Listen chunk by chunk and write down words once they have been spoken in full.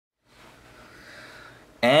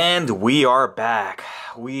And we are back.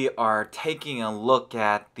 We are taking a look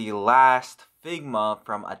at the last Figma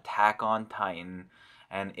from Attack on Titan,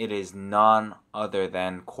 and it is none other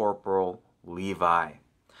than Corporal Levi.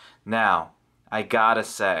 Now, I gotta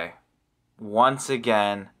say, once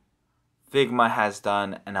again, Figma has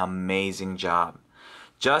done an amazing job.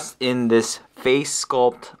 Just in this face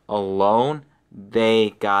sculpt alone,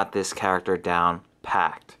 they got this character down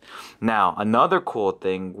packed. Now, another cool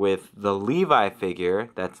thing with the Levi figure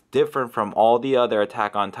that's different from all the other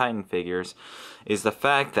Attack on Titan figures is the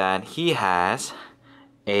fact that he has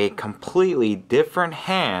a completely different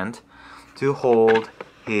hand to hold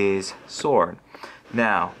his sword.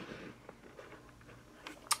 Now,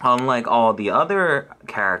 unlike all the other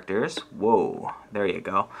characters, whoa, there you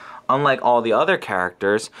go. Unlike all the other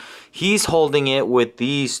characters, he's holding it with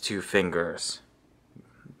these two fingers.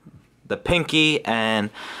 The pinky and,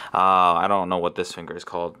 I don't know what this finger is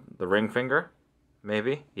called. The ring finger?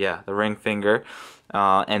 Maybe? Yeah, the ring finger.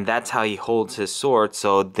 And that's how he holds his sword.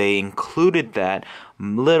 So they included that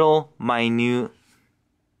little minute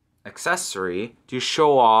accessory to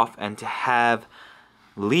show off and to have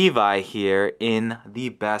Levi here in the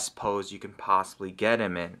best pose you can possibly get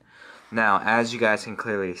him in. Now, as you guys can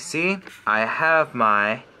clearly see, I have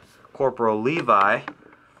my Corporal Levi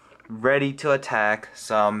ready to attack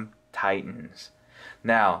some Titans.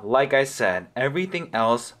 Now, like I said, everything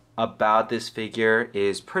else about this figure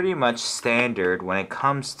is pretty much standard when it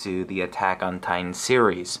comes to the Attack on Titan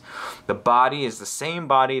series. The body is the same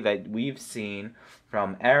body that we've seen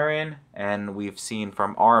from Eren and we've seen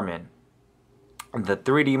from Armin. The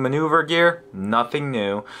 3D maneuver gear, nothing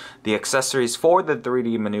new. The accessories for the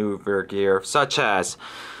 3D maneuver gear, such as,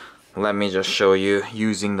 let me just show you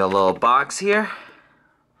using the little box here.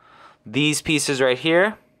 These pieces right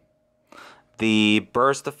here, the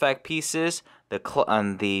burst effect pieces,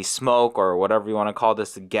 the smoke or whatever you want to call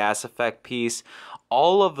this, the gas effect piece,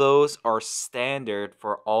 all of those are standard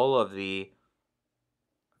for all of the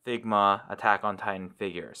Figma Attack on Titan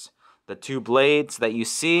figures. The two blades that you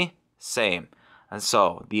see, same. And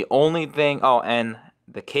so, the only thing, oh, and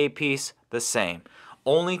the K piece, the same.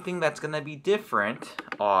 Only thing that's going to be different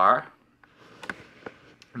are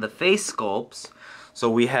the face sculpts.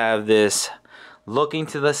 So we have this looking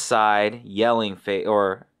to the side, yelling face,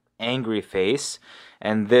 or angry face,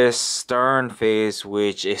 and this stern face,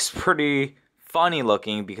 which is pretty funny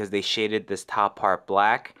looking because they shaded this top part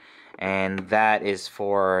black. And that is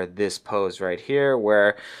for this pose right here,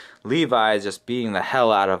 where Levi is just beating the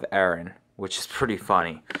hell out of Eren, which is pretty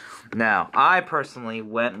funny. Now, I personally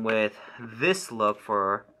went with this look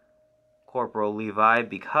for Corporal Levi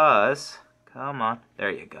because, come on, there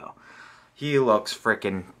you go. He looks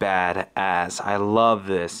freaking badass. I love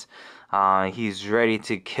this. He's ready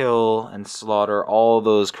to kill and slaughter all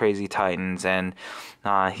those crazy Titans, and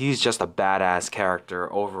he's just a badass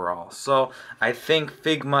character overall. So I think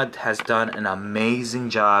Figma has done an amazing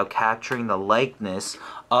job capturing the likeness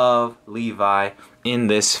of Levi in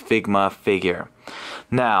this Figma figure.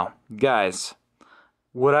 Now, guys,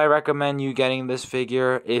 would I recommend you getting this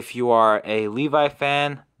figure? If you are a Levi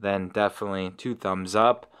fan, then definitely 2 thumbs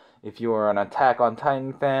up. If you are an Attack on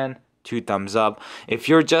Titan fan, 2 thumbs up. If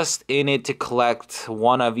you're just in it to collect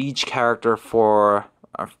one of each character for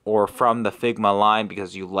or from the Figma line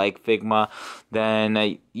because you like Figma,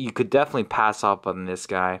 then you could definitely pass up on this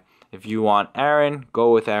guy. If you want Eren,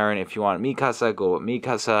 go with Eren. If you want Mikasa, go with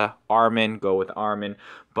Mikasa. Armin, go with Armin.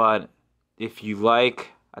 But if you like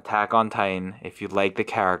Attack on Titan, if you like the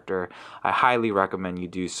character, I highly recommend you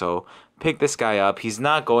do so. Pick this guy up. He's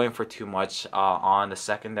not going for too much on the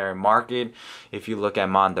secondary market. If you look at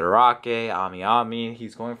Mandarake, Ami,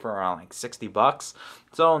 he's going for around like $60.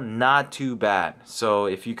 So not too bad. So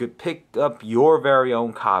if you could pick up your very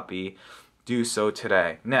own copy, do so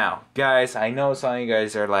today. Now, guys, I know some of you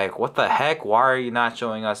guys are like, what the heck? Why are you not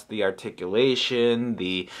showing us the articulation,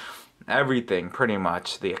 the everything, pretty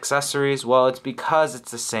much, the accessories? Well, it's because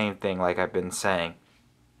it's the same thing, like I've been saying.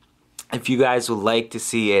 If you guys would like to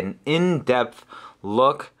see an in-depth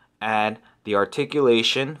look at the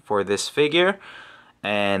articulation for this figure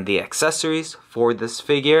and the accessories for this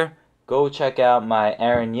figure, go check out my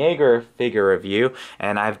Eren Yeager figure review,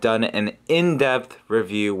 and I've done an in-depth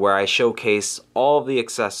review where I showcase all of the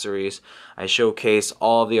accessories, I showcase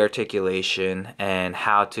all of the articulation, and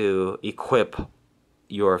how to equip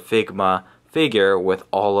your Figma figure with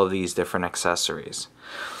all of these different accessories.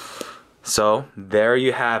 So, there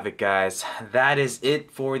you have it, guys. That is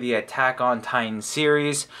it for the Attack on Titan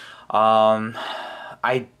series.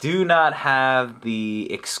 I do not have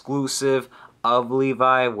the exclusive of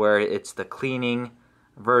Levi where it's the cleaning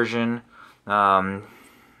version.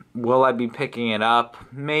 Will I be picking it up?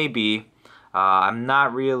 Maybe. I'm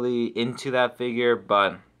not really into that figure,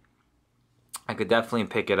 but I could definitely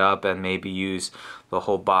pick it up and maybe use the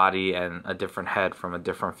whole body and a different head from a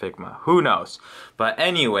different Figma. Who knows? But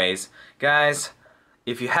anyways, guys,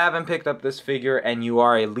 if you haven't picked up this figure and you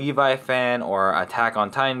are a Levi fan or Attack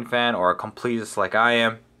on Titan fan or a completist like I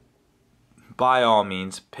am, by all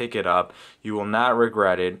means, pick it up. You will not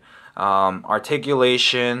regret it.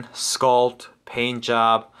 Articulation, sculpt, paint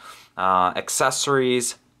job,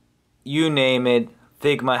 accessories, you name it,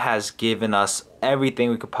 Figma has given us everything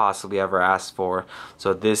we could possibly ever ask for.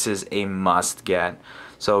 So this is a must get.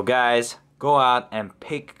 So guys, go out and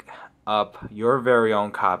pick up your very own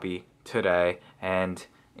copy today and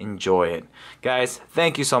enjoy it. Guys,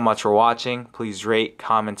 thank you so much for watching. Please rate,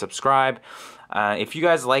 comment, subscribe. If you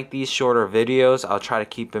guys like these shorter videos, I'll try to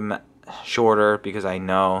keep them shorter because I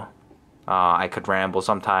know I could ramble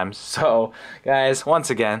sometimes. So guys, once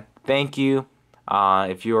again, thank you.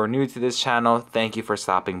 If you are new to this channel, thank you for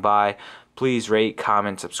stopping by. Please rate,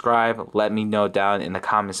 comment, subscribe. Let me know down in the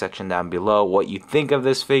comment section down below what you think of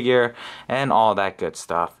this figure and all that good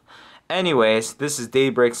stuff. Anyways, this is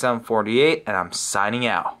Daybreak 748 and I'm signing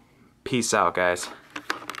out. Peace out, guys.